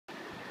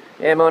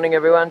Yeah, morning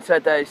everyone.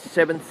 Saturday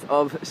 7th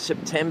of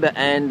September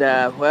and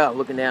well,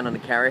 looking down on the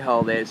Carry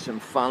Hole, there's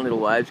some fun little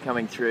waves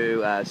coming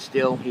through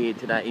still here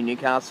today in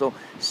Newcastle.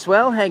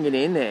 Swell hanging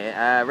in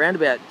there, around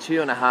about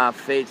 2.5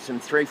 feet, some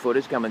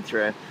 3-footers coming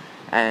through,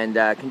 and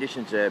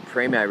conditions are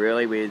primo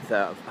really, with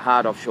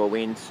hard offshore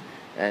winds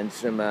and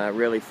some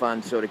really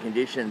fun sort of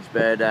conditions.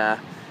 But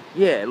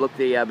yeah, look,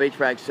 the beach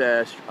breaks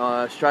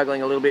are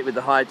struggling a little bit with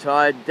the high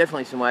tide.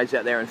 Definitely some waves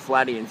out there and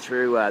flatty and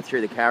through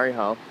the Carry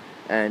Hole,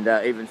 and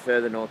even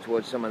further north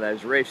towards some of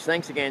those reefs.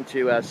 Thanks again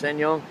to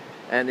Sanyong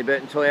and the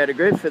Burton Toyota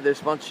Group for the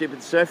sponsorship of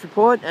the Surf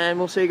Report, and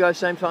we'll see you guys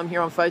same time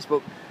here on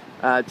Facebook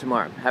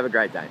tomorrow. Have a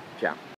great day. Ciao.